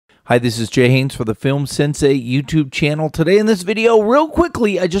Hi, this is Jay Haynes for the Film Sensei YouTube channel. Today in this video, real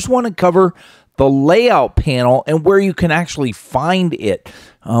quickly, I just want to cover the layout panel and where you can actually find it.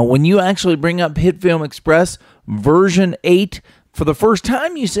 When you actually bring up HitFilm Express version 8 for the first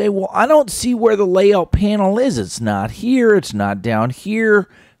time, you say, well, I don't see where the layout panel is. It's not here. It's not down here.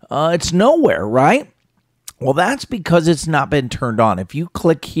 It's nowhere, right? Well, that's because it's not been turned on. If you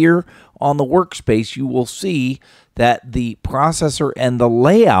click here on the workspace, you will see that the processor and the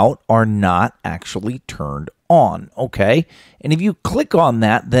layout are not actually turned on, okay? And if you click on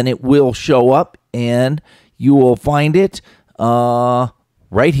that, then it will show up and you will find it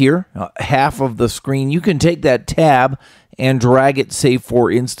right here, half of the screen. You can take that tab and drag it, say, for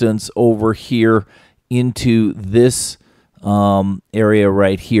instance, over here into this area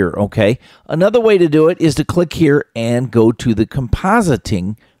right here, okay? Another way to do it is to click here and go to the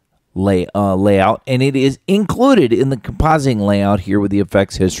compositing layout, and it is included in the compositing layout here with the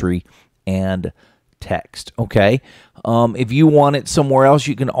effects history and text, okay? If you want it somewhere else,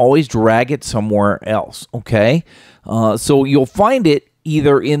 you can always drag it somewhere else, okay? So you'll find it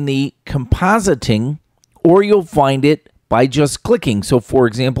either in the compositing or you'll find it by just clicking. So for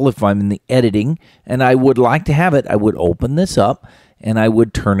example, if I'm in the editing and I would like to have it, I would open this up and I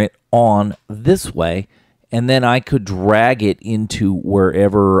would turn it on this way, and then I could drag it into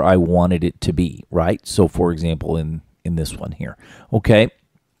wherever I wanted it to be, right? So for example, in this one here, okay?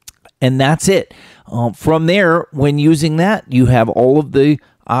 And that's it. From there, when using that, you have all of the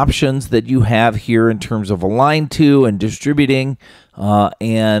options that you have here in terms of align to and distributing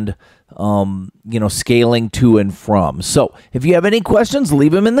and scaling to and from. So if you have any questions,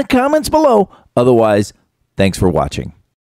 leave them in the comments below. Otherwise, thanks for watching.